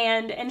it,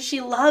 and she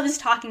loves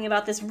talking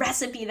about this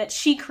recipe that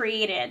she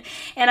created.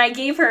 And I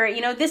gave her,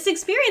 this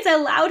experience. I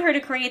allowed her to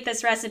create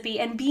this recipe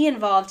and be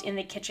involved in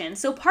the kitchen.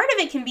 So part of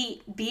it can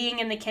be being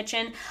in the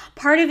kitchen.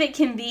 Part of it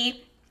can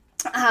be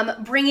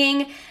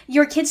bringing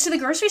your kids to the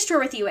grocery store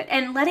with you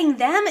and letting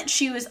them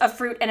choose a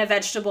fruit and a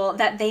vegetable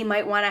that they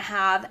might want to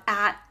have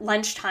at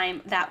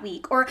lunchtime that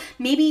week. Or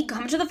maybe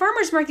come to the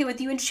farmer's market with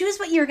you and choose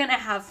what you're going to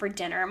have for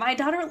dinner. My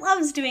daughter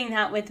loves doing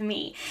that with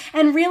me,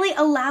 and really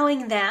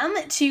allowing them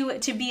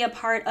to be a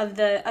part of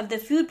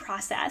the food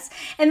process.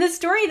 And the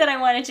story that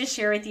I wanted to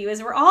share with you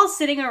is we're all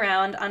sitting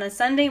around on a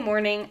Sunday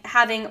morning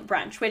having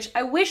brunch, which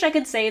I wish I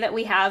could say that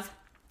we have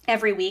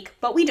every week,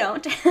 but we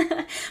don't.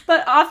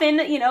 But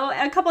often,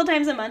 a couple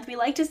times a month, we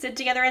like to sit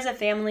together as a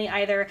family.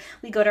 Either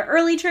we go to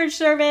early church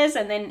service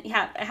and then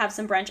have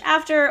some brunch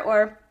after,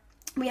 or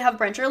we have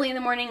brunch early in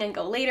the morning and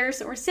go later.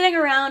 So we're sitting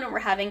around and we're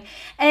having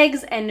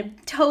eggs and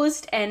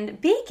toast and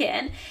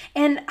bacon.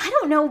 And I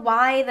don't know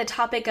why the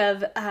topic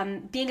of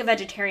being a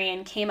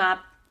vegetarian came up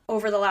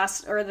over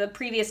the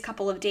previous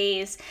couple of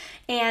days.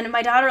 And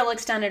my daughter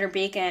looks down at her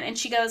bacon and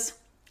she goes,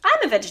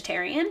 "I'm a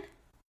vegetarian."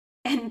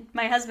 And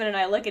my husband and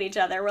I look at each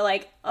other. We're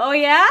like, "Oh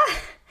yeah?"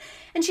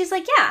 And she's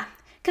like, "Yeah,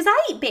 because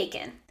I eat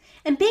bacon.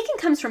 And bacon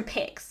comes from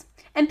pigs.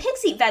 And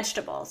pigs eat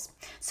vegetables.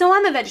 So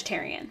I'm a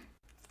vegetarian."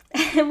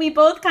 And we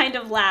both kind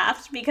of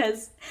laughed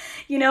because,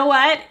 you know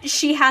what?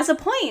 She has a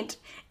point.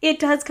 It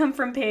does come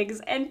from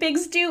pigs, and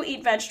pigs do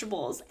eat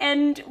vegetables.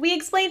 And we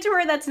explained to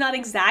her that's not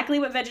exactly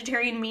what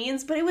vegetarian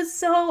means, but it was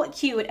so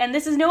cute. And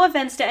this is no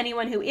offense to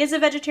anyone who is a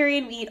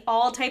vegetarian. We eat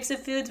all types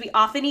of foods. We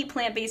often eat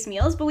plant-based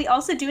meals, but we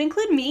also do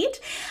include meat.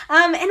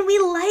 And we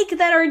like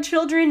that our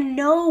children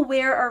know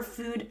where our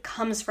food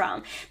comes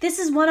from. This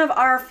is one of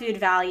our food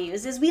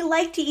values, is we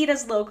like to eat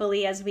as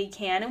locally as we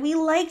can, and we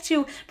like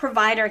to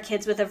provide our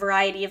kids with a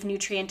variety of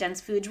nutrient-dense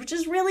foods, which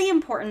is really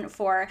important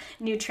for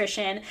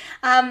nutrition.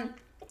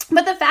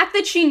 But the fact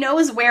that she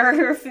knows where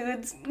her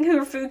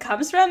food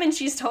comes from, and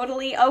she's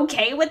totally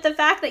okay with the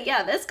fact that,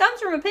 yeah, this comes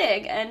from a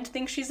pig, and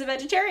thinks she's a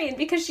vegetarian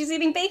because she's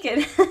eating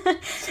bacon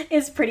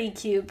is pretty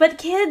cute. But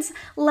kids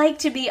like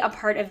to be a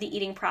part of the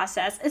eating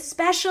process,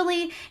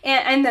 especially,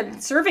 and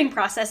the serving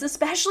process,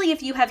 especially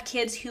if you have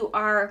kids who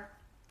are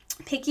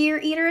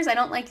pickier eaters. I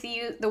don't like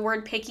the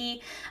word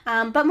picky,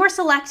 but more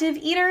selective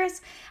eaters.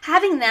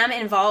 Having them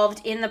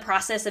involved in the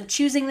process of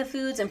choosing the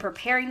foods and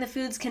preparing the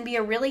foods can be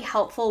a really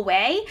helpful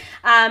way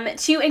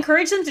to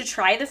encourage them to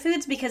try the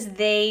foods because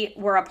they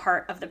were a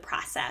part of the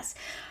process.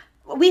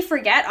 We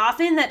forget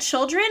often that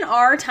children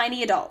are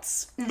tiny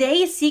adults.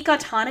 They seek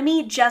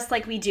autonomy just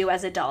like we do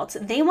as adults.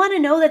 They want to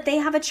know that they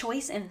have a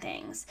choice in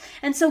things.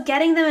 And so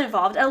getting them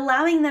involved,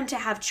 allowing them to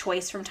have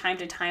choice from time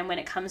to time when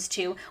it comes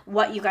to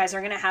what you guys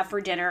are going to have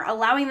for dinner,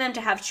 allowing them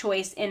to have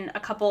choice in a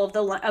couple of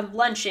the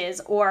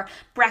lunches or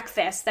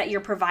breakfasts that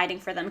you're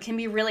providing for them can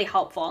be really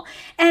helpful.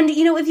 And,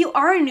 if you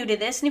are new to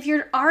this and if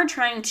you are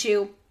trying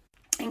to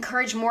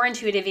encourage more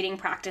intuitive eating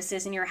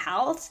practices in your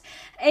house,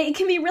 it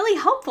can be really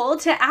helpful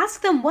to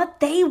ask them what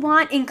they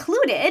want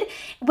included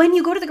when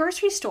you go to the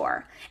grocery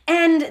store.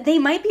 And they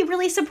might be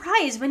really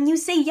surprised when you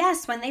say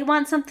yes, when they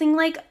want something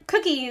like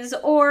cookies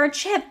or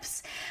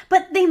chips.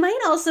 But they might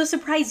also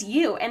surprise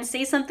you and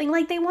say something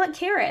like they want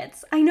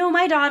carrots. I know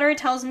my daughter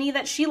tells me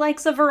that she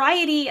likes a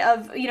variety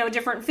of,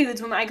 different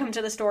foods when I come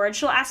to the store, and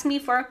she'll ask me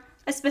for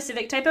a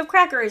specific type of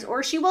crackers,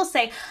 or she will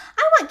say,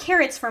 "I want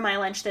carrots for my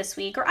lunch this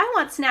week," or "I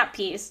want snap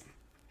peas."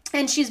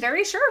 And she's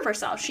very sure of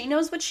herself. She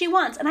knows what she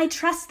wants. And I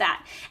trust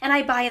that. And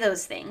I buy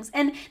those things.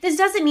 And this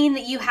doesn't mean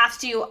that you have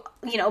to,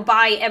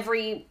 buy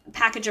every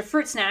package of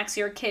fruit snacks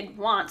your kid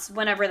wants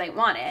whenever they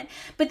want it.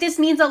 But this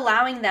means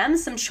allowing them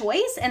some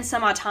choice and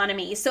some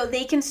autonomy so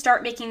they can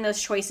start making those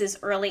choices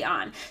early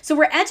on. So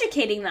we're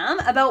educating them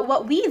about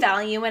what we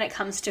value when it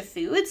comes to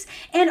foods,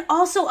 and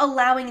also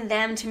allowing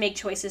them to make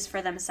choices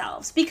for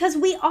themselves, because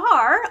we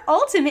are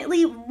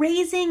ultimately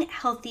raising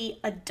healthy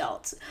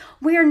adults.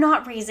 We're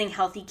not raising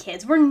healthy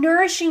kids. We're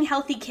nourishing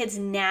healthy kids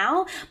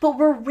now, but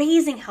we're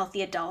raising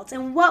healthy adults.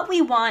 And what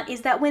we want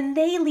is that when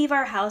they leave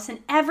our house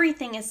and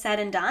everything is said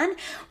and done,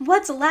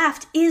 what's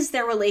left is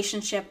their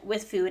relationship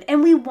with food.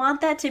 And we want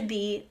that to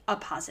be a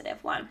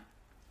positive one.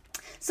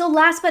 So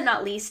last but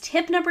not least,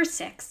 tip number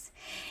 6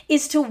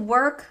 is to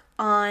work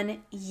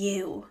on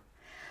you.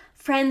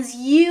 Friends,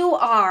 you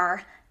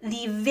are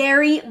the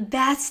very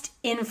best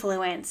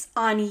influence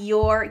on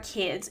your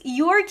kids.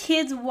 Your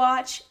kids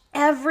watch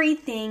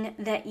everything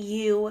that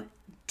you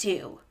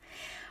do.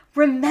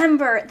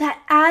 Remember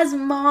that as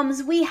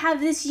moms, we have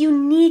this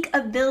unique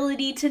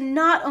ability to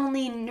not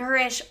only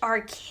nourish our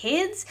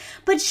kids,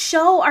 but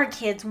show our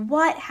kids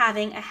what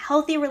having a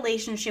healthy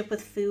relationship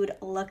with food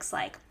looks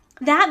like.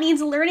 That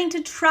means learning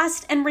to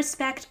trust and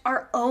respect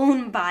our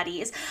own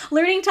bodies,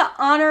 learning to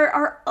honor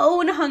our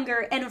own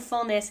hunger and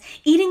fullness,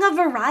 eating a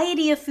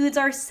variety of foods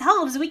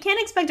ourselves. We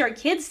can't expect our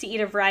kids to eat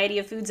a variety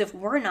of foods if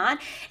we're not,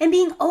 and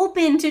being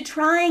open to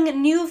trying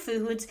new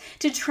foods,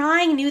 to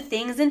trying new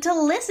things, and to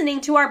listening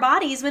to our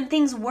bodies when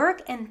things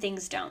work and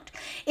things don't.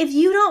 If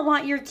you don't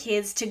want your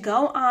kids to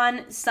go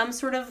on some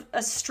sort of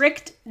a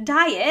strict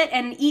diet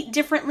and eat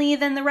differently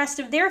than the rest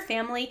of their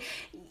family,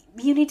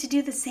 you need to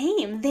do the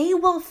same. They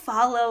will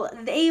follow,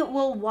 they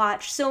will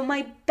watch. So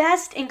my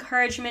best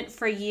encouragement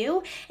for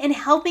you in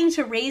helping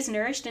to raise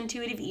nourished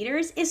intuitive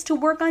eaters is to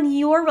work on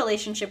your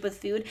relationship with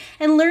food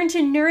and learn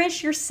to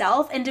nourish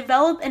yourself and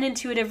develop an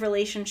intuitive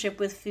relationship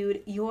with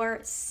food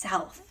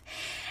yourself.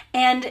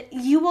 And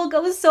you will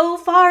go so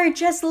far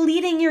just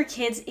leading your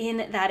kids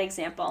in that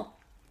example.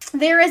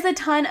 There is a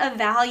ton of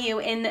value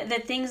in the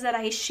things that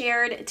I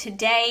shared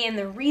today and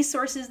the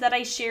resources that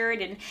I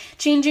shared, and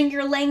changing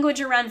your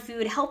language around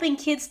food, helping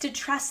kids to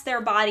trust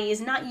their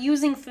bodies, not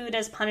using food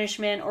as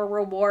punishment or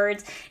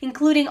rewards,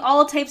 including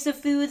all types of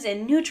foods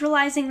and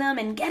neutralizing them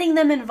and getting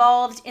them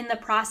involved in the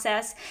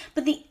process.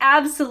 But the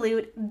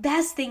absolute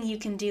best thing you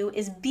can do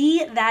is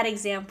be that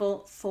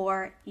example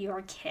for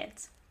your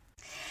kids.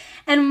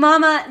 And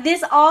Mama,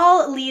 this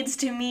all leads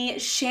to me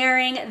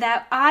sharing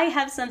that I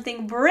have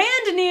something brand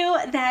new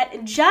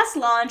that just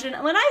launched.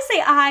 And when I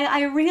say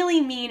I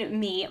really mean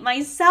me.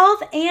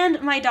 Myself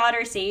and my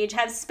daughter Sage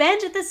have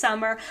spent the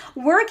summer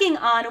working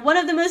on one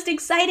of the most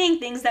exciting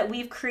things that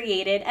we've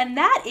created, and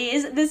that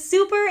is the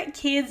Super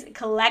Kids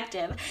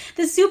Collective.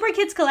 The Super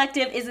Kids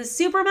Collective is a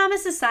Super Mama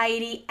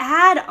Society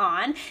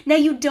add-on. Now,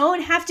 you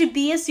don't have to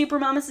be a Super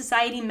Mama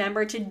Society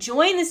member to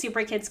join the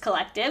Super Kids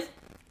Collective.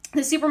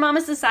 The Super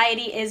Mama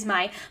Society is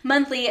my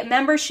monthly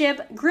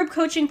membership group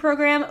coaching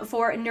program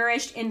for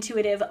nourished,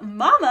 intuitive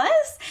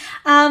mamas.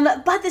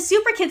 But the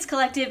Super Kids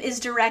Collective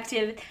is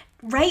directed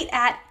right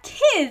at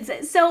kids.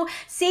 So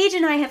Sage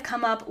and I have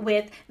come up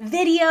with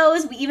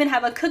videos. We even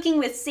have a Cooking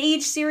with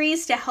Sage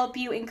series to help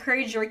you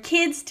encourage your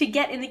kids to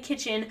get in the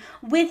kitchen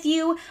with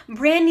you.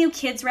 Brand new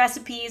kids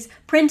recipes,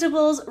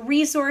 printables,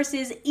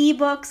 resources,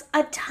 ebooks,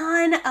 a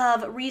ton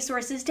of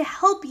resources to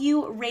help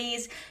you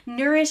raise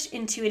nourished,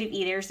 intuitive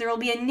eaters. There will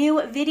be a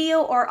new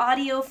video or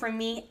audio from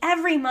me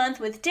every month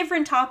with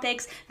different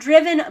topics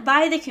driven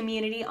by the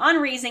community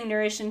on raising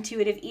nourished,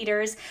 intuitive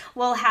eaters.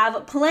 We'll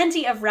have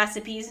plenty of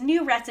recipes,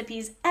 new recipes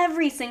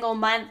every single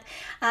month.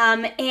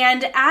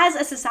 And as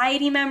a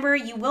society member,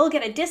 you will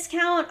get a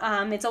discount.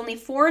 It's only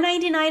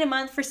 $4.99 a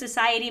month for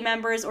society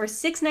members or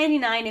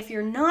 $6.99 if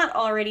you're not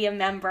already a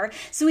member.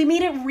 So we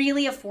made it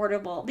really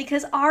affordable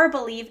because our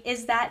belief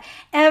is that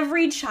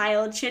every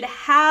child should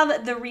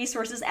have the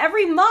resources,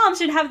 every mom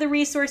should have the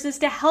resources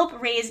to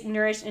help raise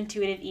nourished,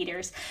 intuitive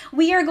eaters.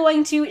 We are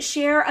going to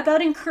share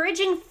about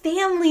encouraging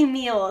family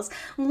meals,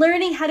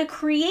 learning how to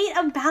create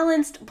a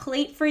balanced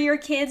plate for your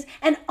kids,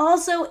 and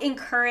also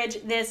encourage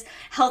this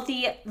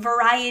healthy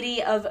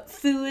variety of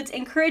foods.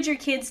 Encourage your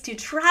kids to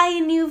try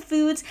new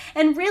foods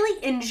and really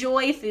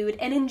enjoy food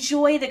and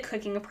enjoy the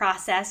cooking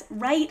process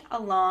right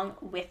along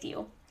with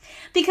you.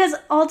 Because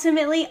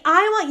ultimately,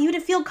 I want you to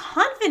feel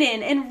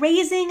confident in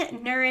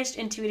raising nourished,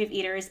 intuitive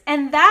eaters.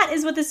 And that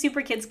is what the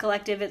Super Kids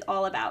Collective is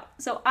all about.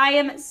 So I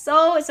am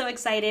so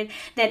excited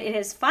that it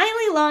has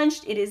finally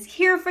launched. It is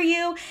here for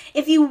you.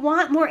 If you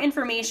want more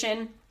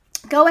information,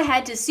 go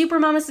ahead to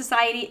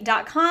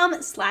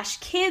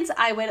supermamasociety.com/kids.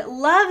 I would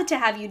love to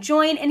have you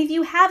join. And if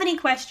you have any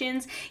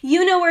questions,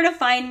 you know where to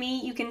find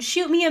me. You can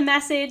shoot me a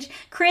message,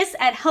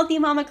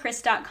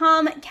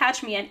 chris@healthymamachris.com.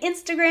 Catch me on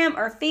Instagram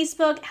or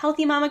Facebook,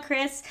 Healthy Mama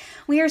Chris.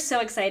 We are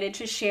so excited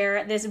to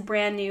share this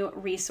brand new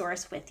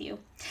resource with you.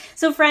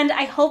 So friend,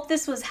 I hope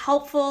this was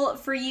helpful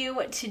for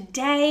you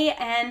today,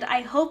 and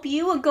I hope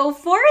you go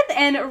forth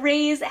and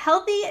raise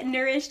healthy,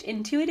 nourished,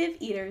 intuitive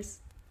eaters.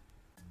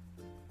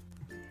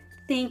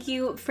 Thank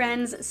you,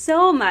 friends,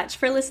 so much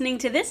for listening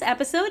to this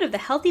episode of the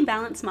Healthy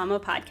Balanced Mama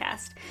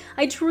podcast.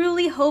 I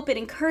truly hope it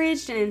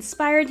encouraged and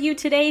inspired you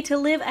today to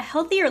live a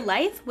healthier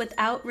life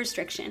without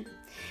restriction.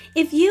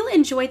 If you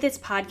enjoyed this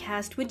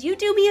podcast, would you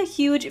do me a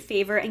huge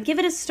favor and give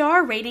it a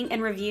star rating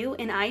and review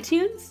in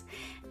iTunes?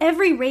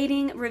 Every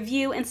rating,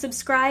 review, and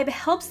subscribe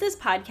helps this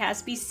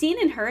podcast be seen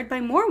and heard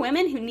by more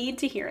women who need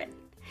to hear it.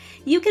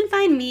 You can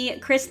find me,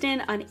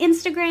 Kristen, on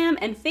Instagram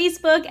and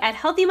Facebook at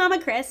Healthy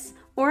Mama Chris,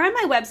 or on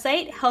my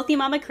website, Healthy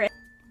Mama Chris.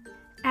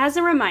 As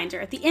a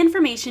reminder, the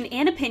information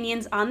and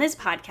opinions on this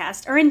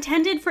podcast are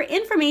intended for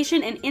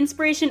information and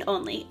inspiration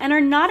only and are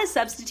not a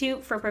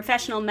substitute for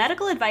professional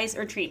medical advice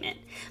or treatment.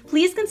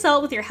 Please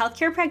consult with your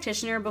healthcare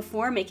practitioner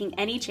before making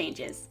any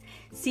changes.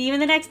 See you in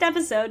the next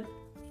episode.